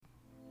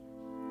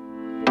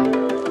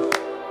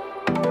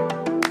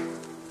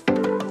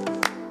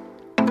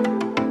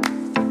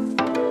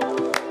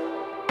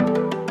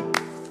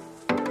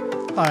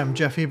Hi, I'm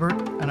Jeff Ebert,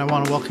 and I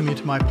want to welcome you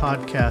to my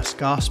podcast,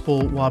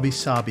 Gospel Wabi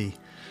Sabi,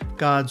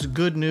 God's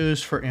Good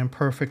News for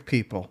Imperfect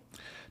People.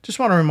 Just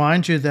want to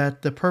remind you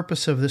that the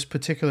purpose of this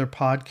particular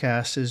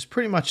podcast is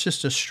pretty much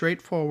just a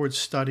straightforward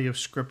study of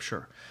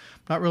Scripture.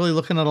 I'm not really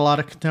looking at a lot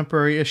of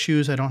contemporary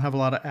issues. I don't have a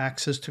lot of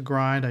axes to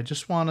grind. I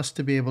just want us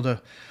to be able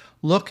to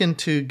look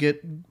into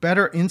get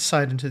better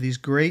insight into these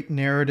great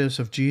narratives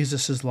of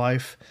Jesus'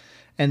 life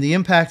and the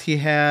impact he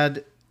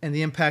had and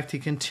the impact he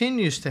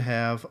continues to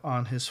have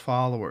on his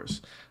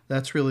followers.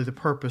 That's really the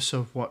purpose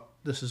of what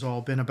this has all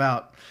been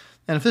about.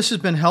 And if this has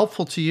been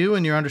helpful to you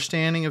in your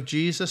understanding of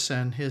Jesus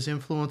and his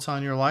influence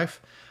on your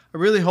life, I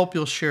really hope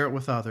you'll share it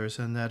with others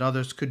and that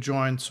others could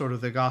join sort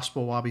of the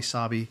Gospel Wabi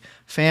Sabi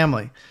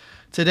family.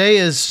 Today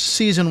is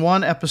Season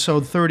 1,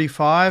 Episode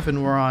 35,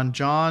 and we're on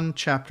John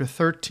chapter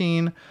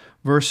 13,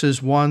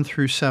 verses 1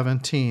 through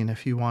 17,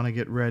 if you want to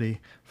get ready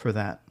for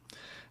that.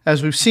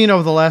 As we've seen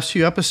over the last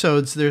few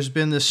episodes, there's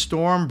been this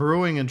storm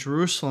brewing in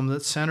Jerusalem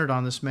that's centered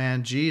on this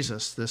man,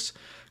 Jesus, this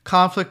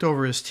conflict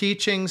over his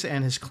teachings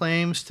and his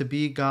claims to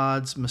be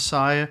God's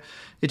Messiah.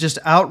 It just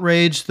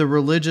outraged the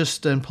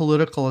religious and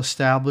political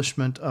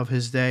establishment of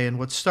his day, and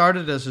what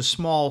started as a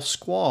small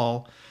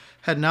squall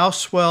had now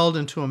swelled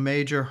into a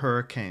major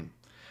hurricane.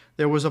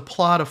 There was a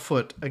plot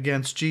afoot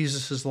against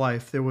Jesus'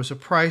 life. There was a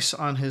price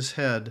on his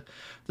head.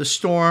 The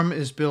storm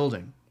is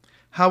building.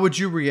 How would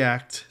you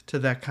react to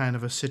that kind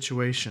of a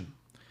situation?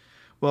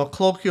 Well,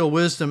 colloquial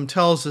wisdom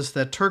tells us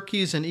that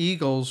turkeys and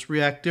eagles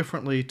react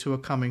differently to a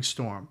coming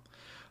storm.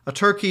 A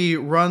turkey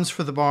runs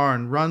for the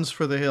barn, runs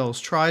for the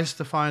hills, tries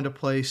to find a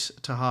place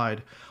to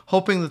hide,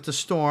 hoping that the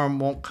storm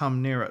won't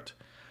come near it.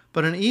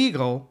 But an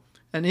eagle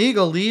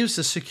leaves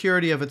the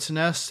security of its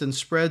nest and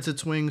spreads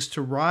its wings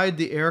to ride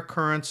the air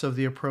currents of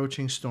the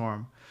approaching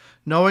storm,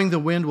 knowing the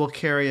wind will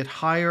carry it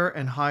higher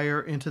and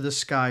higher into the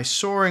sky,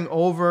 soaring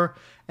over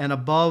and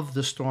above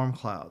the storm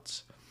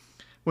clouds.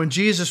 When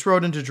Jesus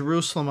rode into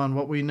Jerusalem on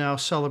what we now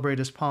celebrate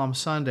as Palm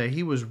Sunday,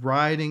 he was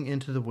riding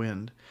into the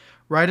wind,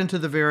 right into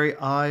the very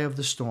eye of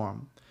the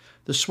storm.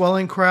 The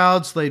swelling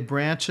crowds laid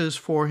branches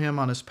for him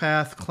on his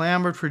path,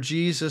 clamored for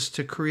Jesus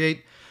to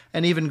create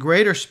an even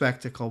greater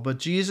spectacle, but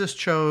Jesus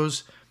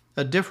chose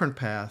a different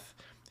path.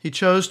 He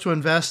chose to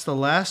invest the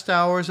last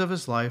hours of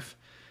his life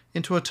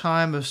into a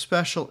time of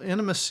special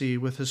intimacy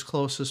with his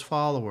closest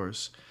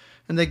followers,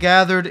 and they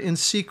gathered in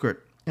secret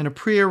in a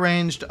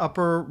prearranged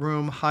upper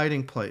room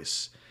hiding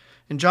place.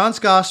 In John's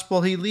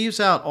Gospel, he leaves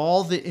out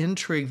all the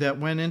intrigue that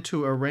went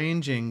into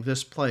arranging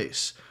this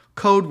place,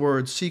 code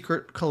words,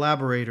 secret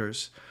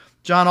collaborators.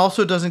 John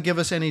also doesn't give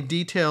us any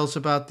details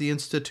about the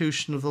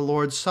institution of the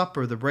Lord's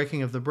Supper, the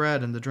breaking of the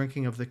bread and the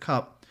drinking of the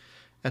cup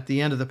at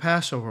the end of the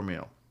Passover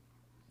meal.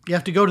 You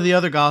have to go to the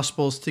other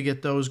Gospels to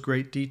get those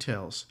great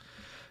details.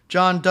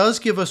 John does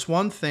give us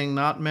one thing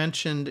not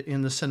mentioned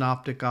in the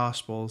Synoptic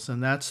Gospels,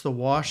 and that's the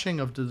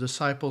washing of the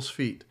disciples'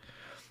 feet.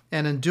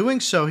 And in doing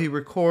so, he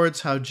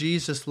records how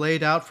Jesus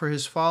laid out for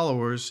his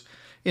followers,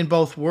 in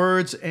both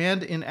words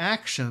and in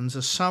actions,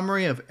 a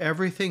summary of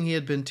everything he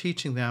had been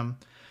teaching them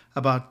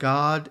about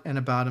God and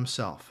about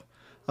himself,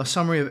 a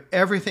summary of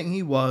everything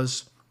he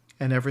was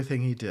and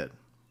everything he did.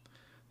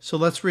 So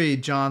let's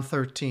read John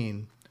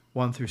 13,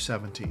 1 through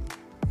 17.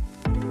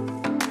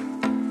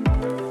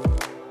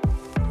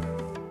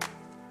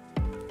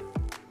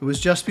 It was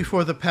just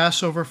before the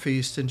Passover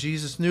feast, and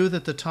Jesus knew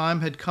that the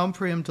time had come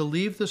for him to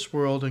leave this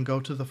world and go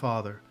to the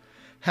Father.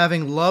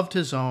 Having loved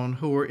his own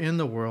who were in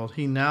the world,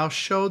 he now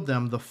showed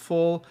them the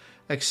full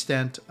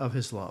extent of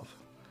his love.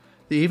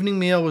 The evening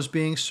meal was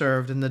being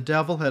served, and the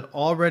devil had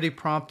already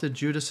prompted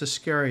Judas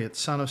Iscariot,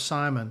 son of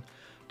Simon,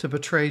 to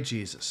betray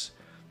Jesus.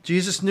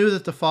 Jesus knew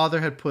that the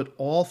Father had put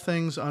all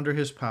things under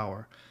his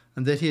power,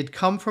 and that he had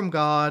come from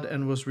God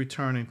and was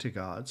returning to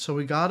God. So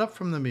he got up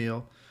from the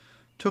meal,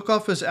 took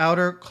off his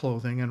outer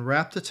clothing, and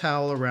wrapped a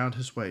towel around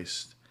his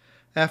waist.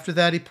 After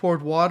that, he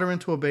poured water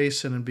into a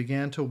basin and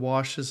began to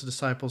wash his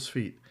disciples'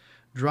 feet,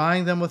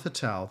 drying them with a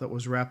towel that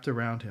was wrapped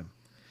around him.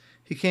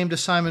 He came to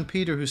Simon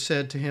Peter, who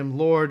said to him,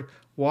 "Lord,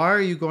 why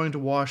are you going to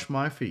wash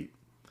my feet?"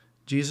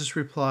 Jesus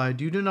replied,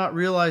 "You do not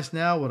realize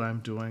now what I am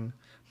doing,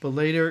 but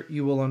later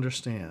you will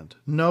understand."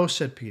 "No,"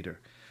 said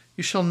Peter,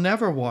 "you shall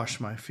never wash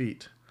my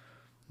feet."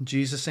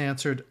 Jesus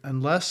answered,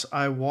 "Unless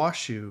I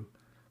wash you,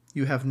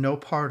 you have no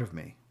part of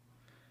me."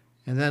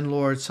 "And then,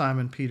 Lord,"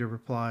 Simon Peter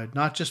replied,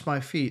 "not just my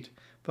feet,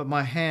 but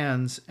my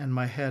hands and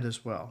my head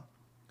as well."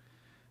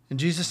 And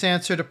Jesus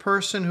answered, "A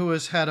person who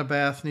has had a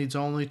bath needs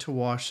only to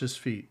wash his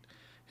feet.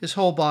 His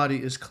whole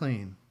body is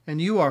clean,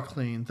 and you are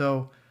clean,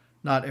 though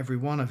not every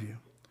one of you."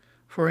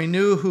 For he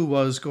knew who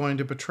was going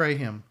to betray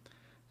him,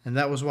 and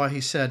that was why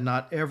he said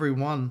not every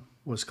one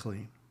was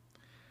clean.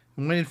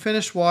 And when he had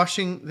finished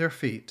washing their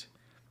feet,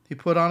 he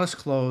put on his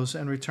clothes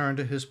and returned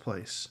to his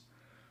place.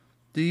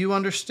 "Do you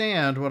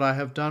understand what I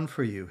have done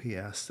for you?" he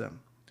asked them.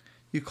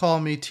 "You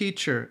call me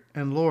teacher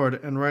and Lord,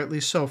 and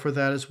rightly so, for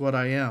that is what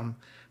I am.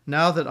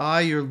 Now that I,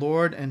 your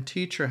Lord and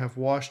teacher, have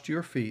washed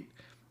your feet,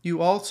 you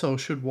also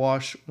should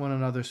wash one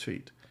another's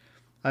feet.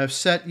 I have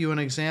set you an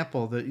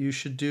example that you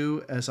should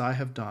do as I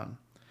have done.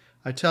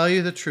 I tell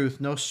you the truth,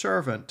 no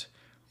servant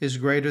is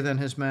greater than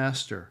his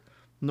master,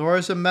 nor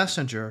is a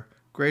messenger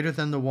greater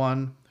than the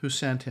one who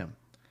sent him.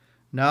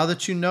 Now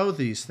that you know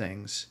these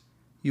things,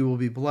 you will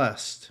be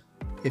blessed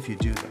if you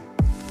do them.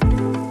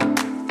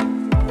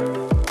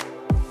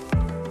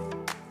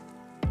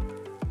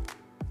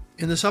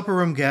 In this upper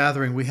room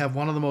gathering, we have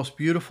one of the most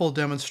beautiful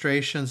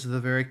demonstrations of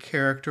the very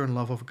character and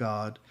love of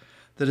God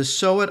that is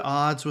so at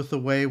odds with the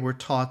way we're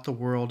taught the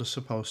world is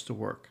supposed to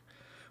work.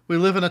 We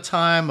live in a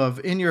time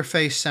of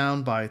in-your-face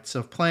sound bites,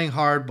 of playing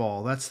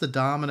hardball. That's the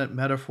dominant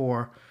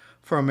metaphor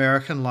for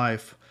American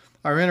life.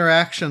 Our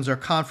interactions are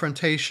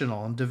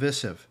confrontational and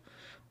divisive.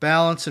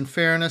 Balance and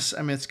fairness,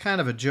 it's kind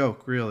of a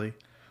joke, really.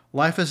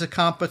 Life is a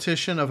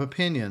competition of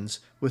opinions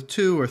with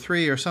 2 or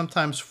 3 or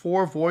sometimes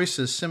 4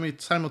 voices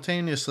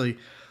simultaneously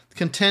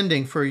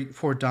contending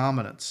for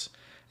dominance.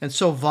 And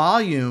so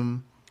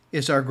volume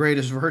is our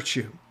greatest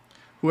virtue.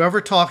 Whoever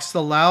talks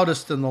the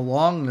loudest and the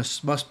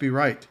longest must be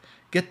right.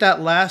 Get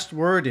that last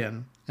word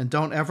in, and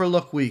don't ever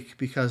look weak,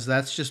 because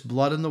that's just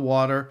blood in the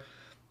water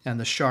and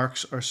the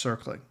sharks are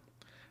circling.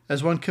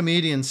 As one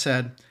comedian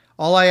said,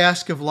 all I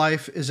ask of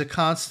life is a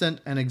constant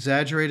and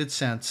exaggerated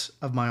sense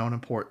of my own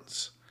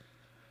importance.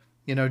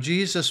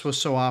 Jesus was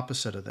so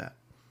opposite of that.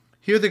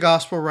 Here the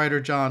gospel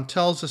writer John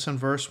tells us in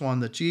verse 1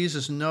 that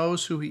Jesus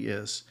knows who he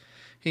is.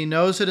 He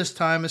knows that his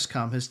time has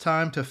come, his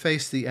time to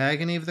face the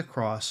agony of the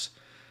cross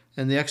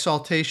and the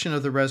exaltation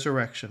of the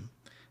resurrection.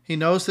 He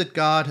knows that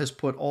God has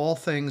put all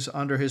things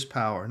under his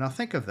power. Now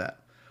think of that.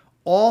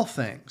 All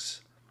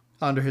things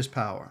under his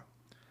power.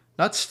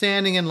 Not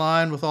standing in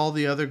line with all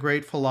the other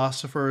great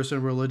philosophers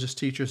and religious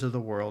teachers of the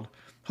world,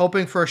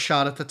 hoping for a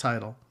shot at the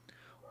title.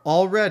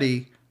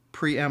 Already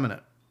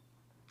preeminent.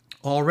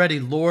 Already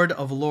Lord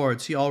of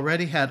Lords. He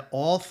already had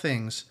all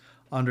things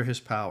under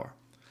his power.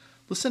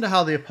 Listen to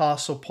how the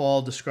Apostle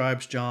Paul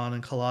describes John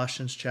in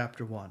Colossians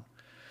chapter 1.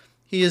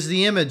 He is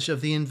the image of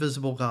the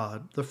invisible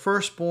God, the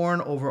firstborn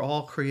over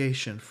all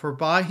creation. For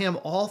by him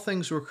all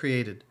things were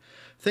created,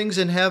 things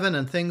in heaven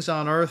and things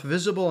on earth,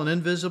 visible and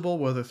invisible,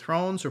 whether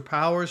thrones or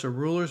powers or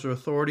rulers or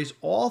authorities,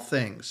 all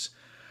things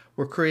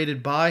were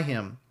created by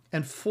him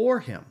and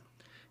for him.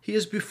 He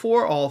is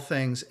before all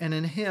things, and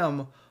in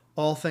him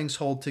all things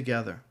hold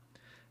together.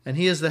 And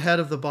he is the head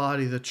of the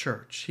body, the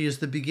church. He is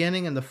the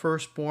beginning and the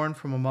firstborn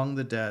from among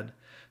the dead,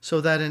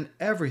 so that in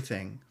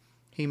everything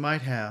he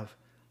might have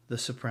the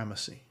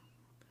supremacy.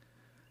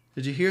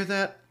 Did you hear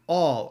that?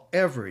 All,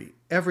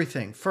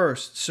 everything,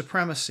 first,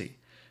 supremacy.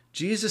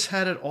 Jesus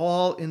had it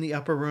all in the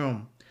upper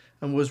room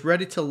and was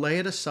ready to lay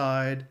it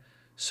aside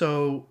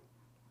so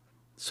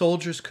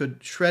soldiers could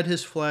shred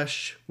his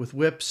flesh with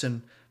whips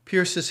and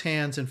pierce his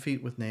hands and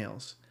feet with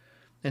nails.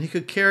 And he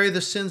could carry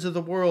the sins of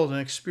the world and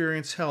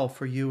experience hell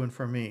for you and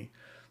for me,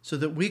 so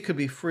that we could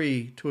be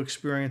free to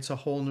experience a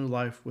whole new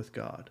life with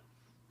God.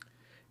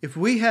 If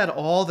we had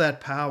all that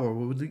power,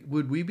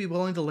 would we be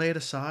willing to lay it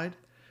aside?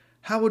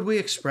 How would we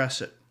express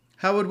it?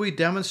 How would we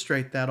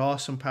demonstrate that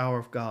awesome power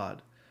of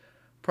God?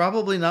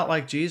 Probably not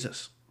like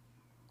Jesus.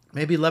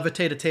 Maybe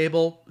levitate a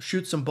table,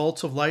 shoot some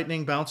bolts of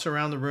lightning, bounce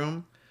around the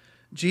room.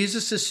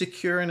 Jesus is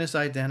secure in his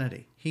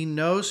identity. He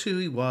knows who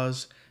he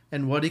was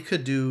and what he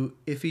could do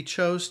if he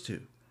chose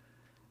to.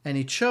 And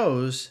he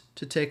chose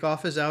to take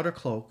off his outer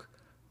cloak,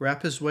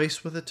 wrap his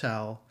waist with a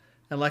towel,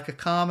 and like a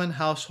common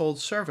household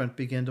servant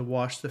begin to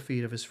wash the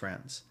feet of his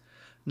friends.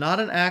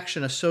 Not an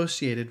action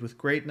associated with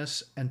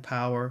greatness and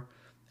power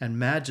and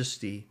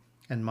majesty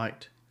and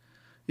might.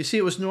 You see,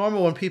 it was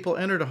normal when people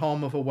entered a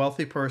home of a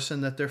wealthy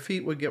person that their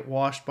feet would get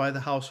washed by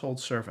the household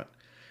servant.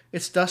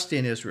 It's dusty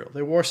in Israel.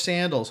 They wore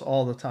sandals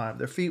all the time.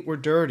 Their feet were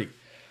dirty.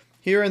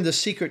 Here in the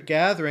secret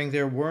gathering,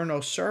 there were no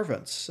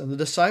servants, and the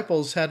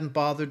disciples hadn't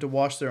bothered to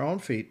wash their own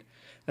feet,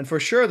 and for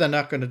sure they're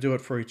not going to do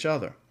it for each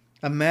other.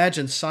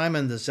 Imagine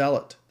Simon the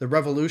Zealot, the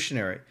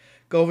revolutionary,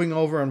 going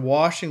over and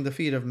washing the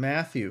feet of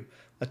Matthew,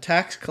 a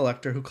tax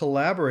collector who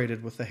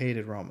collaborated with the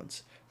hated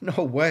Romans.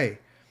 No way.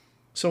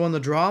 So in the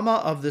drama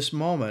of this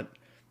moment,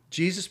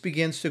 Jesus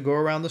begins to go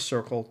around the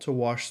circle to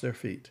wash their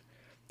feet.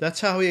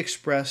 That's how he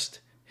expressed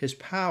his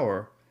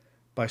power,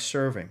 by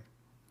serving.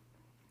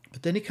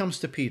 But then he comes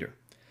to Peter.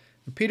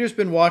 And Peter's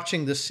been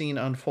watching this scene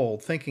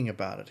unfold, thinking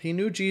about it. He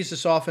knew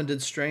Jesus often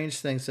did strange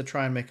things to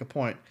try and make a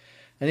point,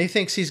 and he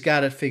thinks he's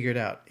got it figured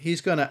out.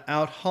 He's going to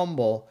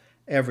out-humble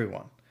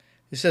everyone.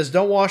 He says,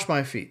 don't wash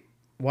my feet.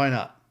 Why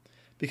not?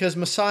 Because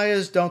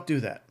messiahs don't do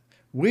that.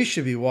 We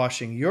should be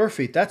washing your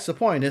feet. That's the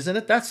point, isn't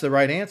it? That's the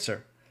right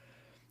answer.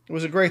 It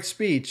was a great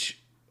speech.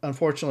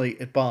 Unfortunately,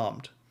 it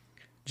bombed.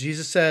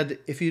 Jesus said,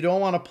 if you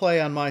don't want to play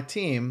on my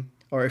team,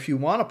 or if you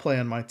want to play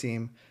on my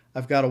team,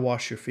 I've got to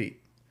wash your feet.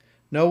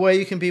 No way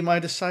you can be my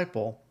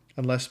disciple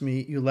unless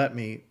you let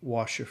me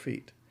wash your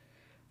feet.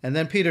 And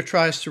then Peter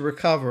tries to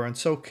recover and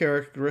so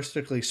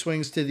characteristically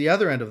swings to the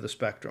other end of the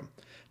spectrum.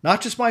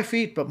 Not just my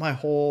feet, but my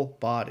whole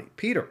body.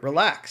 Peter,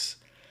 relax.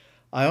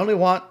 I only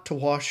want to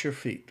wash your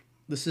feet.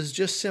 This is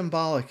just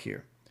symbolic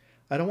here.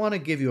 I don't want to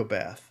give you a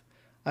bath.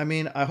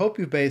 I hope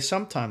you bathe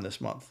sometime this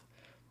month.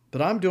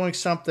 But I'm doing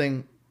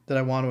something that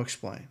I want to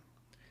explain.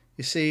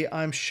 You see,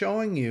 I'm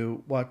showing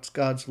you what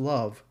God's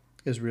love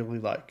is really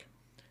like.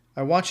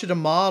 I want to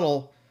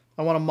model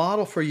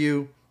for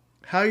you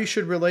how you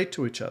should relate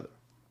to each other.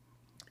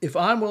 If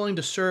I'm willing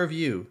to serve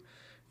you,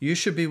 you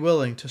should be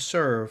willing to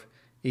serve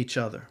each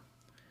other.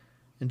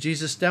 And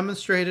Jesus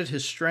demonstrated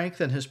his strength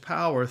and his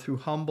power through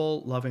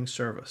humble, loving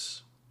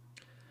service.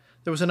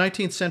 There was a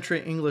 19th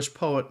century English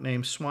poet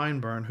named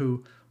Swinburne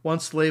who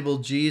once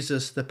labeled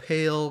Jesus the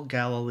pale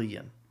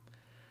Galilean.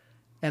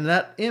 And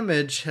that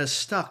image has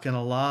stuck in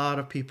a lot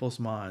of people's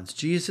minds.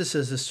 Jesus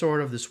is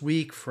this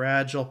weak,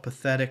 fragile,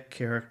 pathetic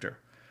character,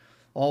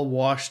 all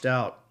washed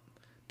out,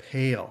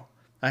 pale.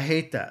 I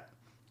hate that.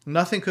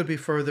 Nothing could be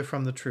further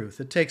from the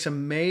truth. It takes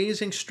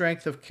amazing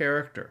strength of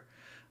character,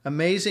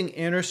 amazing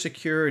inner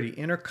security,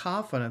 inner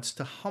confidence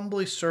to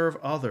humbly serve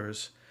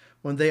others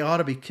when they ought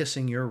to be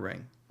kissing your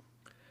ring.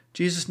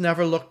 Jesus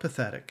never looked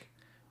pathetic.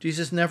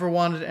 Jesus never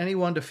wanted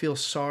anyone to feel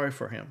sorry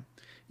for him.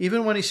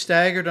 Even when he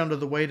staggered under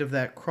the weight of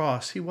that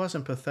cross, he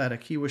wasn't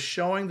pathetic. He was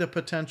showing the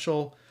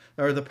potential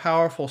or the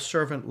powerful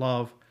servant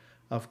love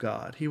of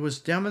God. He was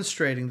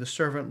demonstrating the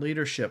servant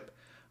leadership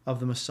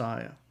of the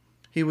Messiah.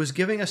 He was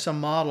giving us a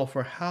model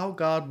for how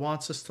God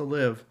wants us to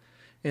live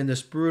in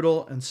this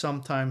brutal and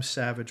sometimes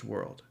savage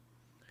world.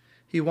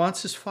 He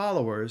wants his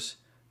followers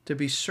to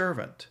be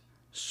servant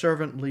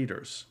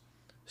leaders,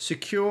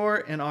 secure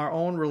in our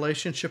own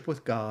relationship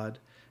with God,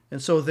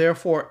 and so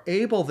therefore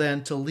able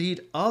then to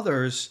lead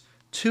others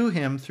to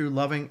him through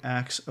loving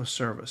acts of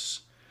service.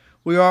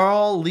 We are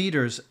all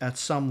leaders at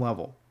some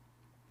level.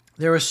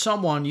 There is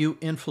someone you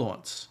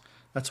influence.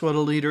 That's what a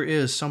leader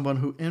is, someone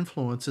who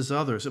influences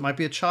others. It might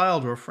be a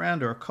child or a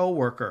friend or a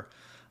coworker,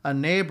 a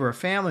neighbor, a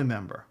family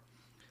member.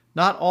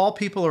 Not all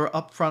people are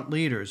upfront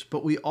leaders,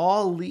 but we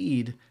all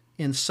lead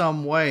in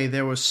some way.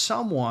 There was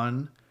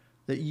someone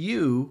that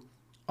you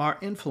are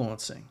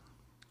influencing.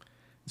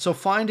 So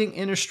finding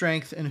inner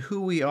strength in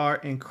who we are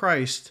in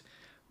Christ,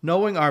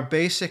 knowing our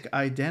basic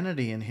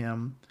identity in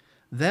him,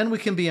 then we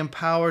can be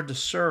empowered to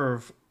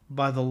serve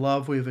by the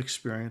love we've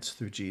experienced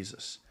through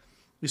Jesus.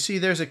 You see,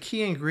 there's a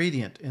key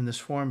ingredient in this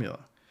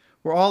formula.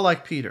 We're all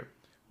like Peter.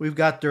 We've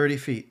got dirty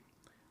feet.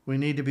 We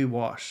need to be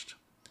washed.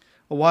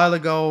 A while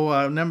ago,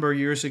 a number of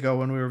years ago,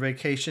 when we were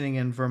vacationing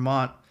in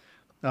Vermont,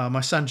 my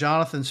son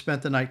Jonathan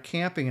spent the night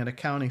camping at a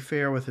county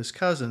fair with his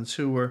cousins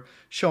who were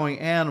showing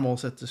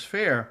animals at this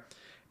fair.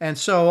 And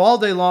so all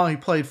day long he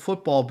played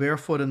football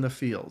barefoot in the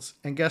fields.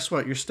 And guess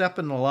what? You're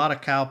stepping in a lot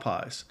of cow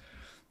pies.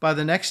 By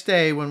the next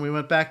day, when we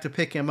went back to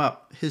pick him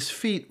up, his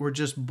feet were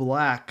just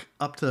black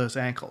up to his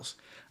ankles.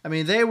 I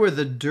mean, they were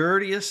the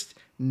dirtiest,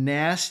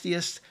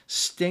 nastiest,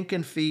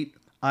 stinking feet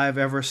I've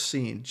ever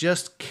seen,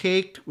 just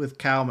caked with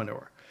cow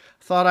manure.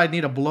 Thought I'd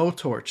need a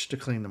blowtorch to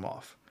clean them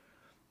off.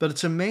 But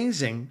it's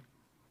amazing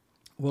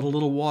what a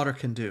little water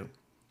can do,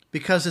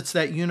 because it's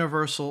that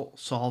universal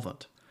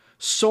solvent,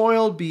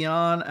 soiled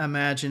beyond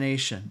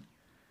imagination,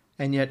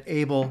 and yet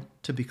able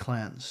to be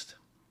cleansed.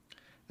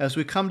 As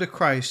we come to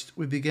Christ,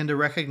 we begin to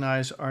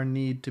recognize our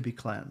need to be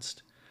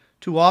cleansed.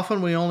 Too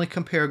often we only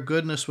compare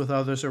goodness with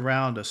others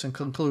around us and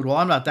conclude, well,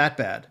 I'm not that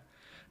bad.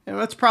 And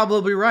that's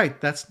probably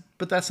right,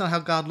 but that's not how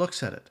God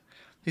looks at it.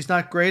 He's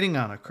not grading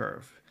on a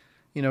curve.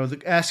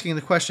 Asking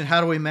the question,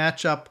 how do we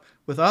match up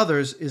with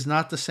others, is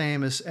not the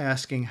same as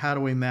asking, how do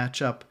we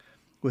match up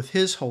with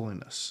his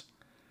holiness?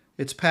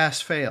 It's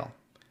pass-fail.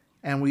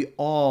 And we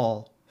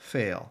all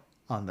fail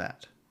on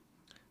that.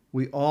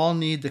 We all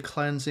need the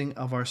cleansing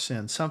of our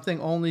sins, something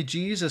only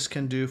Jesus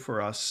can do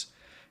for us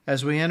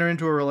as we enter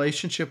into a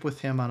relationship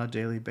with him on a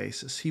daily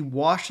basis. He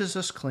washes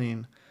us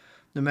clean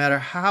no matter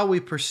how we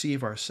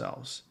perceive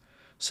ourselves.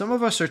 Some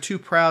of us are too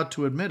proud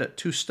to admit it,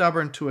 too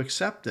stubborn to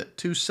accept it,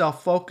 too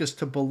self-focused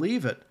to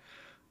believe it,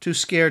 too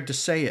scared to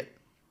say it.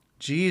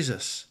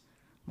 Jesus,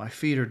 my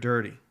feet are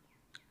dirty.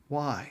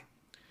 Why?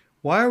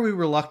 Why are we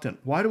reluctant?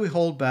 Why do we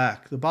hold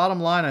back? The bottom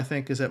line, I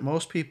think, is that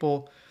most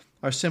people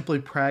are simply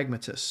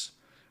pragmatists.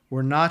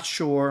 We're not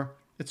sure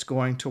it's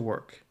going to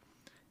work.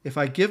 If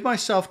I give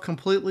myself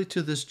completely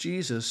to this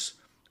Jesus,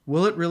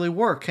 will it really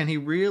work? Can he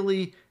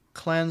really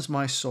cleanse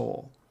my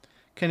soul?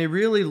 Can he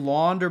really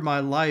launder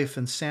my life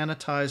and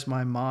sanitize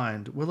my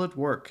mind? Will it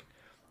work?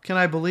 Can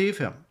I believe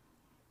him?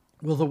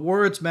 Will the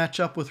words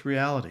match up with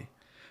reality?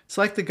 It's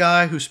like the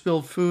guy who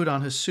spilled food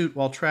on his suit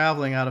while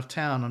traveling out of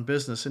town on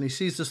business, and he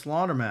sees this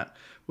laundromat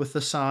with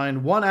the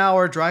sign, 1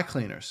 hour dry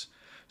cleaners.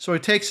 So he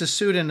takes his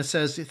suit in and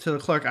says to the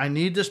clerk, I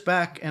need this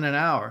back in an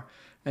hour.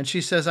 And she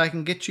says, I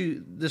can get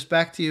this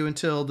back to you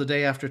until the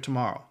day after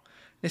tomorrow.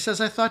 He says,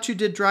 I thought you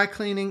did dry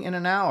cleaning in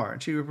an hour.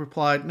 And she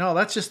replied, no,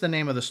 that's just the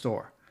name of the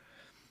store.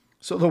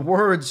 So the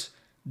words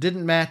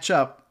didn't match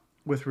up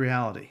with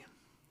reality.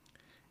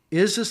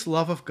 Is this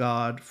love of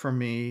God for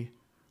me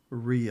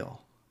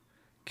real?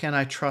 Can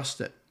I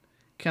trust it?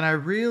 Can I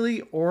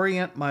really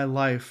orient my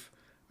life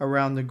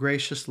around the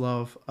gracious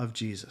love of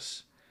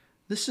Jesus?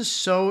 This is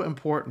so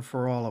important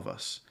for all of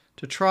us,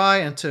 to try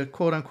and to,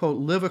 quote unquote,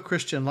 live a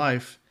Christian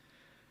life.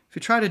 If you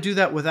try to do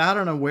that without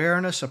an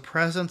awareness, a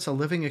presence, a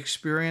living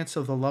experience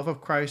of the love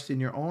of Christ in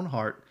your own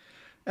heart,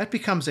 that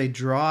becomes a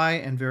dry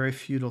and very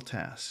futile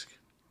task.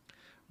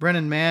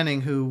 Brennan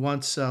Manning, who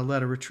once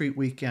led a retreat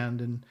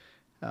weekend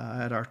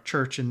at our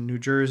church in New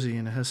Jersey,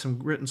 and has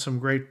written some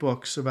great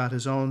books about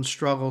his own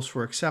struggles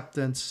for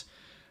acceptance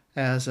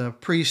as a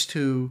priest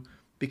who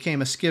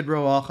became a Skid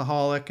Row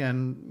alcoholic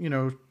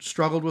and,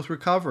 struggled with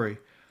recovery,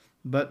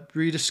 but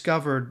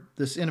rediscovered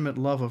this intimate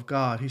love of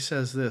God. He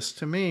says this,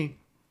 "To me,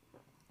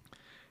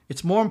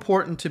 it's more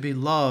important to be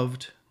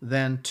loved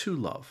than to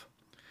love.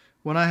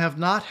 When I have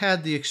not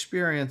had the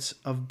experience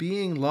of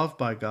being loved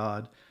by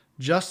God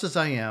just as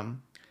I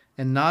am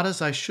and not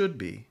as I should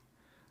be,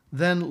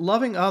 then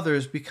loving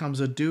others becomes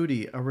a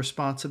duty, a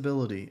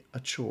responsibility, a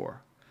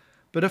chore.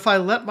 But if I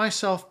let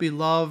myself be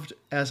loved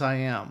as I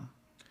am,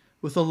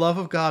 with the love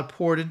of God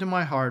poured into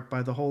my heart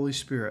by the Holy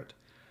Spirit,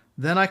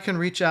 then I can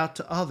reach out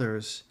to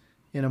others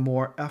in a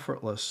more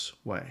effortless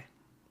way.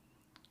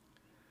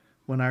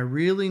 When I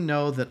really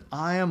know that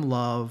I am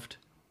loved,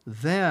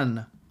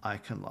 then I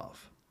can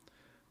love.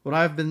 When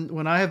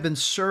I have been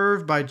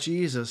served by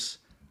Jesus,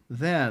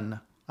 then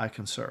I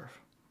can serve."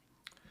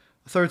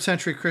 A 3rd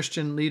century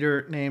Christian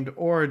leader named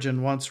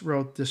Origen once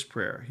wrote this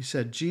prayer. He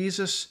said,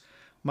 "Jesus,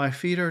 my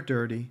feet are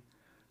dirty.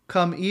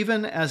 Come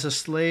even as a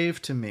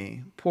slave to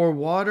me. Pour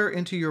water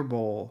into your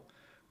bowl.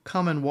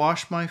 Come and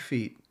wash my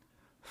feet,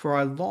 for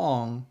I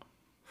long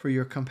for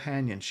your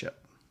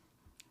companionship."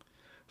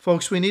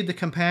 Folks, we need the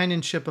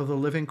companionship of the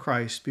living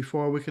Christ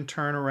before we can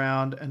turn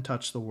around and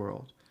touch the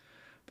world.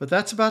 But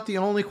that's about the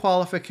only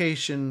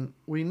qualification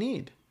we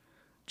need.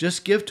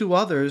 Just give to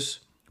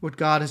others what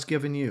God has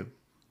given you.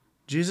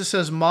 Jesus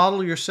says,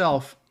 "Model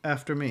yourself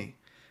after me.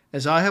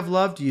 As I have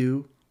loved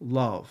you,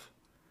 love.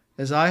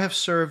 As I have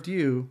served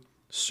you,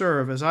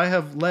 serve. As I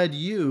have led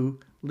you,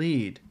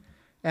 lead."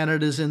 And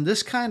it is in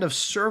this kind of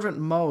servant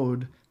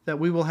mode that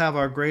we will have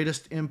our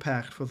greatest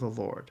impact for the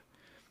Lord.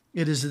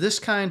 It is this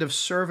kind of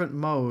servant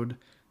mode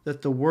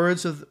that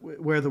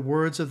where the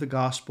words of the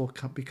gospel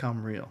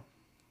become real.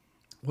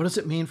 What does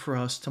it mean for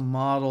us to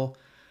model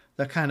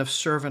that kind of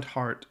servant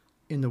heart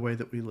in the way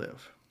that we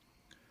live?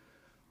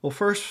 Well,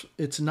 first,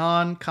 it's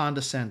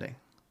non-condescending.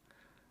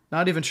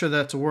 Not even sure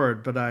that's a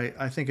word, but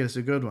I think it is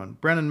a good one.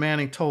 Brennan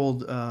Manning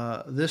told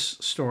this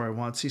story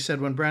once. He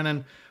said when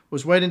Brennan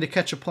was waiting to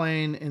catch a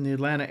plane in the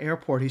Atlanta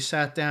airport, he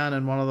sat down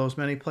in one of those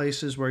many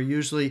places where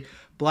usually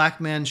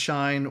black men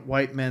shine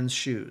white men's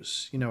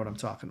shoes. You know what I'm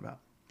talking about.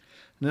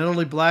 An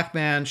elderly black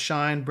man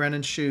shined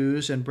Brennan's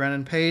shoes, and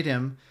Brennan paid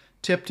him,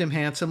 tipped him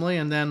handsomely,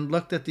 and then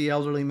looked at the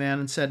elderly man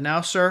and said, "Now,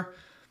 sir,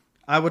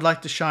 I would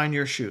like to shine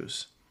your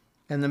shoes."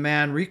 And the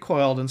man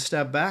recoiled and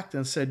stepped back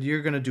and said,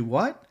 "You're going to do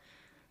what?"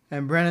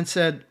 And Brennan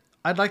said,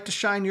 "I'd like to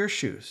shine your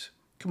shoes.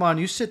 Come on,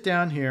 you sit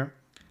down here.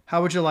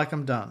 How would you like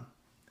them done?"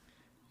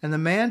 And the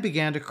man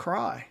began to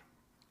cry,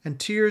 and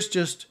tears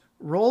just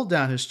rolled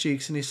down his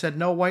cheeks, and he said,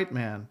 "No white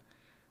man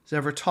has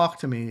ever talked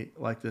to me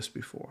like this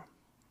before."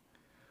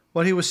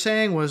 What he was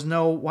saying was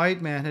no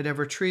white man had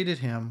ever treated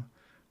him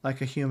like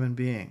a human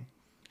being,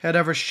 had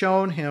ever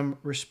shown him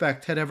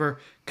respect, had ever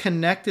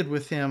connected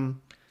with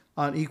him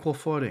on equal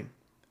footing.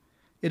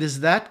 It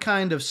is that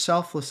kind of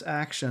selfless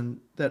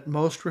action that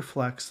most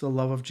reflects the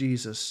love of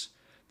Jesus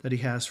that he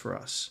has for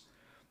us.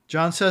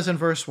 John says in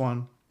verse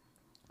 1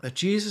 that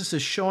Jesus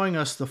is showing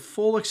us the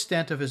full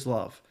extent of his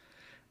love,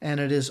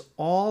 and it is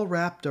all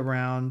wrapped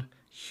around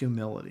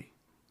humility.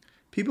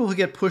 People who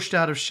get pushed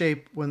out of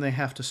shape when they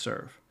have to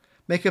serve,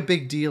 make a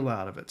big deal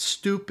out of it,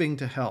 stooping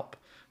to help,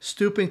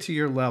 stooping to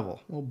your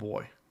level. Oh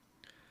boy.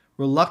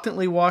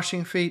 Reluctantly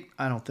washing feet?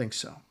 I don't think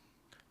so.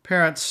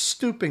 Parents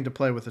stooping to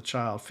play with a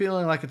child,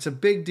 feeling like it's a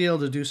big deal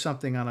to do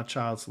something on a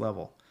child's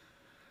level.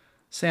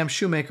 Sam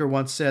Shoemaker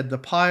once said, "The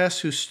pious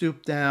who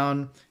stoop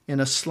down in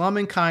a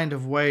slumming kind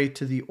of way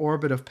to the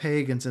orbit of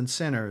pagans and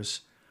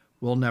sinners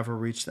will never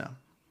reach them."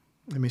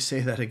 Let me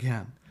say that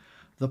again.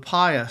 The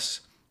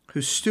pious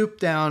who stoop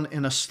down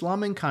in a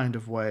slumming kind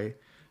of way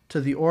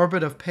to the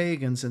orbit of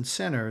pagans and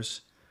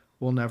sinners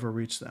will never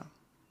reach them.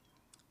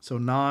 So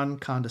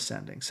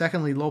non-condescending.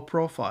 Secondly, low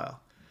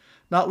profile.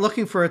 Not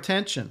looking for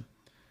attention,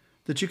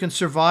 that you can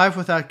survive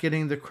without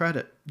getting the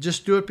credit.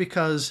 Just do it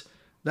because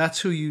that's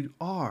who you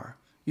are.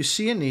 You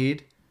see a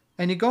need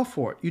and you go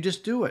for it. You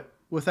just do it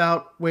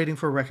without waiting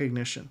for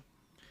recognition.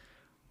 A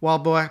while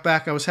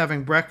back, I was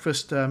having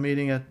breakfast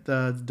meeting at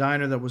the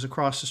diner that was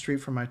across the street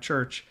from my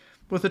church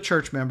with a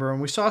church member, and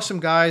we saw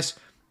some guys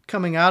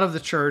coming out of the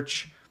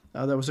church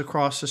that was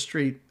across the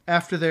street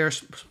after their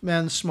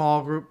men's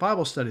small group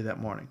Bible study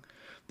that morning.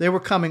 They were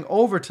coming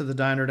over to the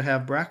diner to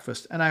have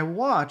breakfast, and I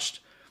watched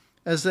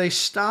as they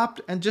stopped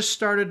and just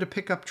started to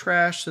pick up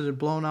trash that had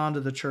blown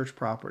onto the church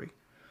property.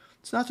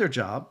 It's not their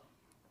job.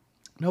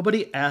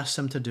 Nobody asked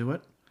them to do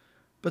it,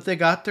 but they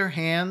got their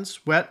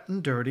hands wet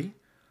and dirty.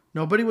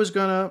 Nobody was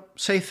going to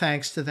say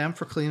thanks to them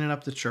for cleaning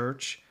up the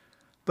church,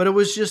 but it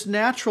was just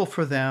natural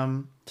for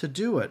them to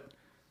do it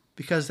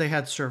because they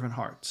had servant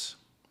hearts.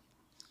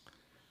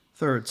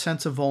 Third,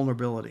 sense of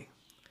vulnerability.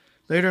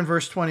 Later in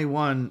verse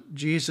 21,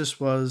 Jesus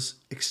was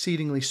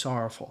exceedingly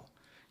sorrowful.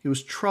 He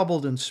was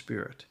troubled in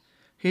spirit.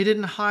 He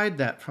didn't hide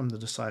that from the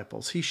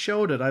disciples. He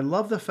showed it. I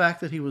love the fact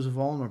that he was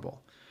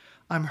vulnerable.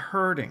 I'm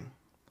hurting.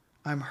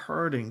 I'm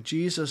hurting.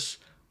 Jesus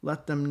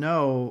let them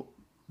know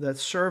that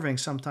serving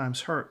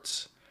sometimes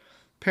hurts.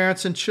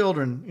 Parents and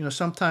children,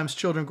 sometimes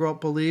children grow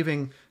up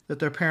believing that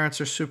their parents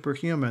are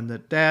superhuman,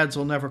 that dads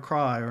will never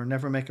cry or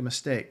never make a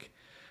mistake.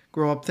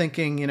 Grow up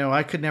thinking,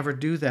 I could never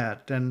do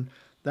that. And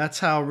that's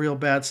how real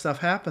bad stuff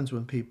happens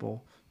when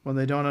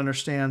they don't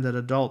understand that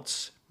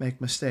adults make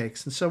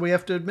mistakes. And so we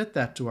have to admit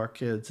that to our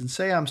kids and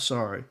say, I'm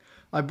sorry.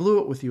 I blew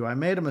it with you. I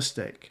made a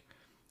mistake.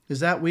 Is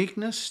that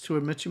weakness to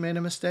admit you made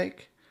a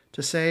mistake?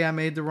 To say I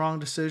made the wrong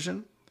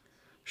decision?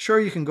 Sure,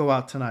 you can go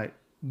out tonight.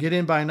 Get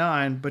in by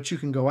 9, but you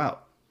can go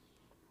out.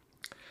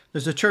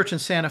 There's a church in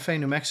Santa Fe,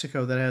 New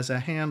Mexico that has a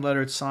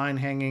hand-lettered sign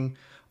hanging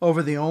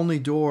over the only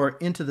door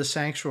into the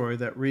sanctuary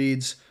that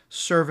reads,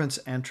 Servant's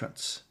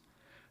Entrance.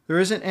 There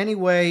isn't any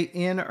way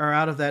in or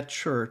out of that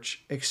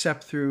church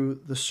except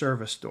through the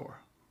service door.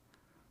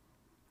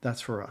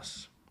 That's for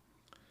us.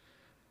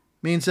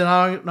 Means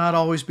that not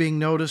always being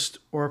noticed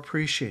or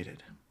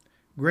appreciated.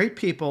 Great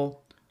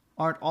people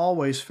aren't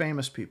always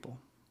famous people.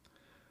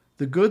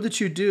 The good that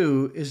you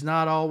do is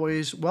not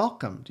always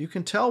welcomed. You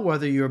can tell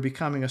whether you're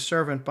becoming a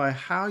servant by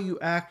how you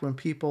act when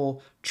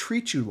people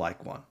treat you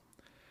like one,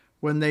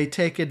 when they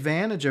take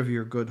advantage of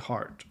your good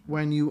heart,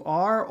 when you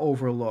are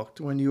overlooked,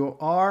 when you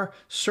are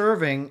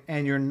serving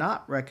and you're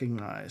not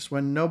recognized,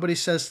 when nobody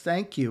says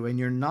thank you and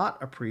you're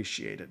not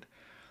appreciated.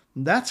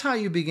 That's how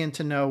you begin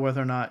to know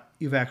whether or not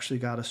you've actually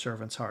got a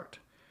servant's heart.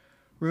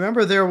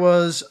 Remember, there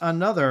was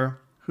another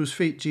whose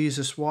feet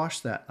Jesus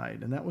washed that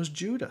night, and that was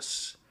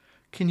Judas.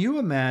 Can you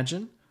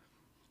imagine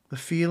the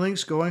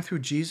feelings going through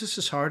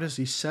Jesus' heart as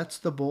he sets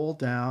the bowl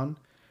down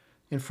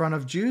in front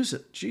of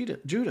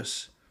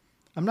Judas?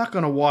 I'm not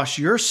going to wash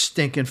your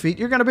stinking feet.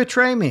 You're going to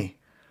betray me.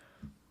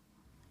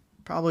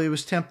 Probably he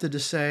was tempted to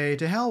say,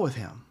 to hell with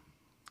him.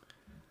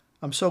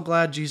 I'm so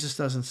glad Jesus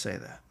doesn't say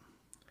that.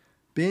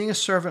 Being a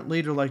servant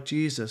leader like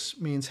Jesus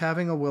means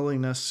having a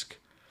willingness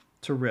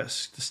to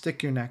risk, to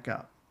stick your neck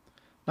out,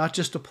 not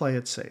just to play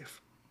it safe.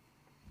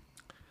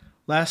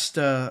 Last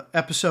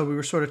episode, we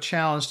were sort of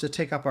challenged to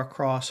take up our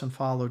cross and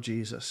follow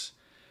Jesus.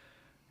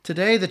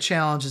 Today, the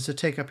challenge is to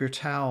take up your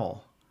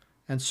towel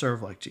and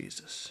serve like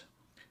Jesus.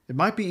 It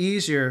might be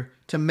easier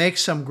to make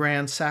some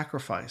grand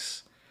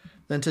sacrifice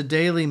than to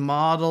daily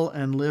model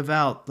and live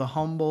out the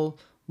humble,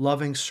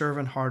 loving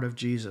servant heart of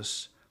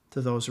Jesus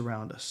to those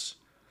around us.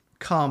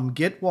 Come,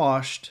 get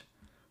washed,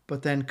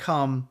 but then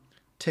come,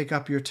 take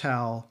up your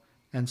towel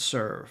and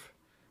serve,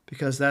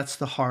 because that's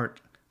the heart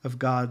of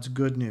God's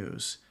good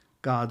news,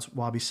 God's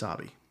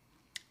wabi-sabi.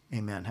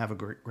 Amen. Have a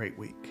great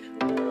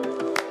week.